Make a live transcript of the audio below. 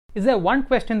Is there one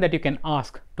question that you can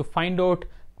ask to find out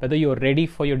whether you're ready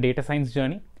for your data science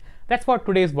journey? That's what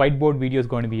today's whiteboard video is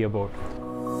going to be about.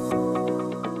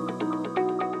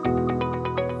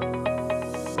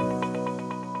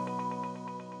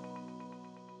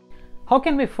 How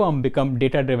can my firm become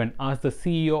data-driven? Asked the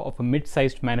CEO of a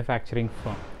mid-sized manufacturing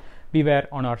firm. We were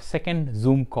on our second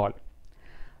Zoom call.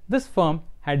 This firm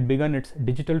had begun its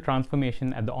digital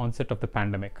transformation at the onset of the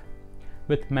pandemic.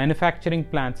 With manufacturing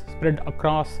plants spread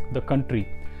across the country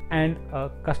and a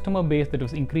customer base that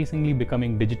was increasingly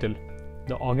becoming digital,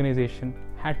 the organization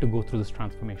had to go through this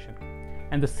transformation.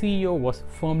 And the CEO was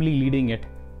firmly leading it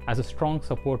as a strong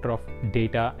supporter of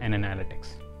data and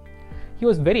analytics. He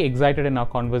was very excited in our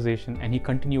conversation and he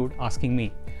continued asking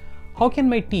me, how can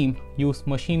my team use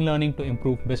machine learning to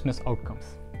improve business outcomes?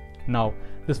 Now,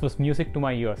 this was music to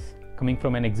my ears, coming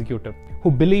from an executive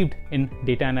who believed in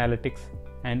data analytics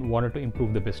and wanted to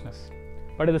improve the business.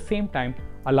 But at the same time,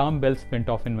 alarm bells went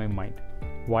off in my mind.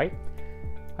 Why?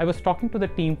 I was talking to the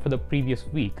team for the previous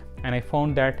week and I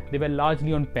found that they were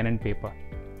largely on pen and paper.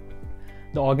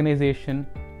 The organization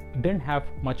didn't have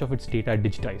much of its data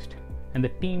digitized and the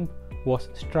team was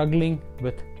struggling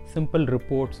with simple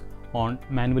reports on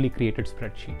manually created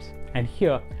spreadsheets. And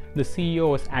here, the CEO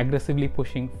was aggressively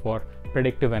pushing for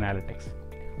predictive analytics.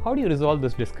 How do you resolve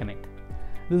this disconnect?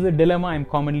 This is a dilemma I'm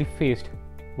commonly faced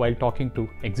while talking to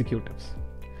executives.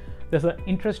 There's an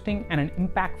interesting and an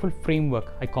impactful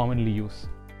framework I commonly use.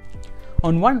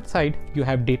 On one side, you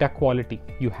have data quality.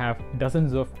 You have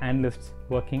dozens of analysts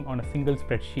working on a single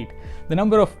spreadsheet. The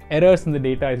number of errors in the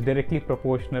data is directly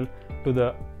proportional to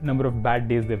the number of bad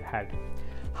days they've had.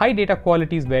 High data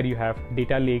quality is where you have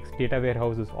data lakes, data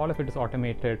warehouses, all of it is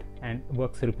automated and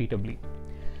works repeatably.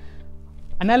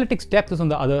 Analytics depth is on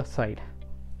the other side.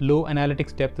 Low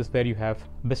analytics depth is where you have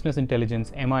business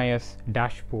intelligence, MIS,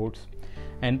 dashboards,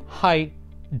 and high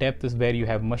depth is where you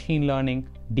have machine learning,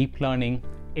 deep learning,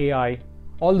 AI,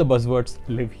 all the buzzwords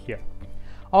live here.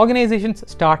 Organizations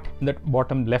start in the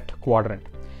bottom left quadrant.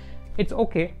 It's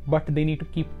okay, but they need to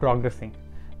keep progressing.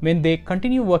 When they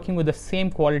continue working with the same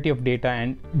quality of data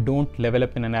and don't level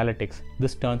up in analytics,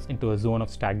 this turns into a zone of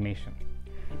stagnation.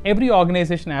 Every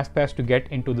organization aspires to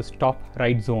get into this top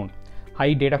right zone,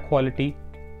 high data quality,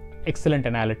 excellent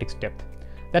analytics depth.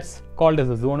 That's called as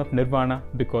a zone of nirvana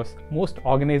because most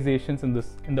organizations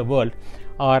in the world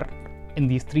are in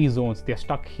these three zones. They're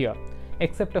stuck here,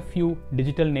 except a few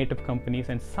digital native companies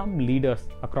and some leaders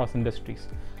across industries.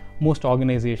 Most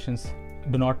organizations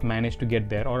do not manage to get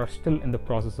there or are still in the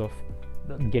process of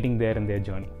getting there in their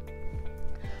journey.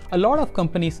 A lot of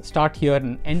companies start here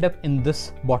and end up in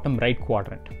this bottom right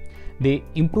quadrant. They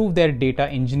improve their data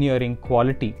engineering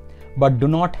quality but do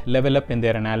not level up in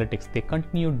their analytics. They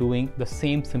continue doing the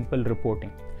same simple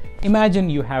reporting. Imagine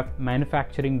you have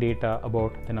manufacturing data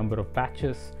about the number of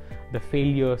batches, the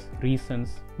failures,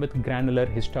 reasons with granular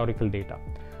historical data.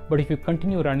 But if you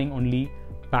continue running only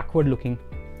backward-looking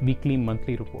weekly,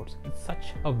 monthly reports, it's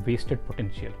such a wasted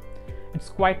potential. It's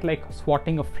quite like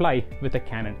swatting a fly with a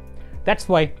cannon. That's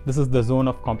why this is the zone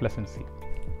of complacency.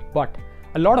 But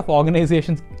a lot of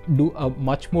organizations do a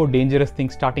much more dangerous thing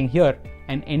starting here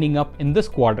and ending up in this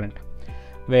quadrant,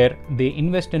 where they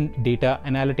invest in data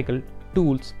analytical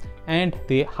tools and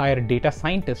they hire data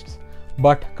scientists,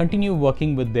 but continue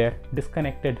working with their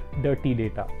disconnected, dirty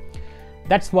data.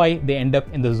 That's why they end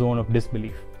up in the zone of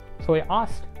disbelief. So I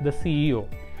asked the CEO,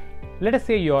 let us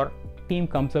say your team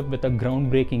comes up with a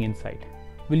groundbreaking insight.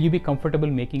 Will you be comfortable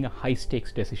making a high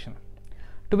stakes decision?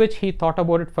 To which he thought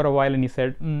about it for a while and he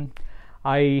said,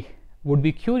 I would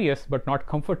be curious but not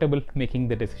comfortable making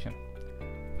the decision.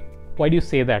 Why do you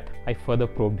say that? I further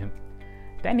probed him.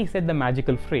 Then he said the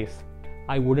magical phrase,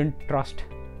 I wouldn't trust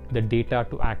the data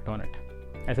to act on it.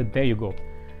 I said, there you go.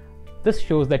 This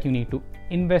shows that you need to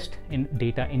invest in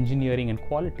data engineering and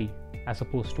quality as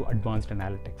opposed to advanced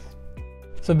analytics.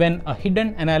 So when a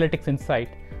hidden analytics insight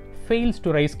fails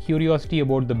to raise curiosity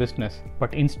about the business,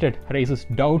 but instead raises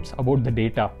doubts about the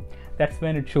data, that's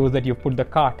when it shows that you've put the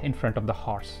cart in front of the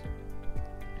horse.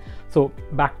 So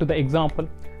back to the example,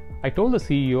 I told the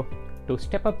CEO to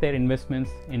step up their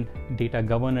investments in data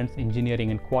governance,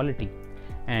 engineering, and quality.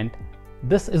 And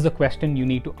this is the question you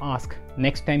need to ask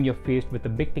next time you're faced with a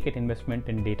big ticket investment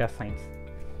in data science.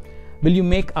 Will you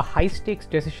make a high stakes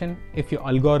decision if your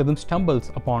algorithm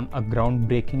stumbles upon a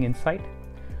groundbreaking insight?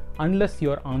 Unless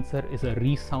your answer is a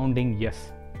resounding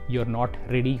yes, you're not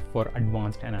ready for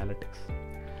advanced analytics.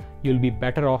 You'll be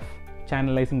better off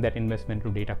channelizing that investment to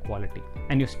data quality,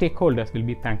 and your stakeholders will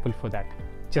be thankful for that,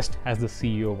 just as the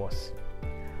CEO was.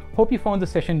 Hope you found the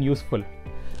session useful.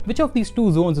 Which of these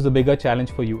two zones is a bigger challenge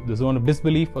for you, the zone of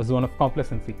disbelief or zone of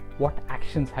complacency? What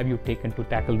actions have you taken to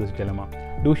tackle this dilemma?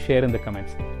 Do share in the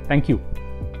comments. Thank you.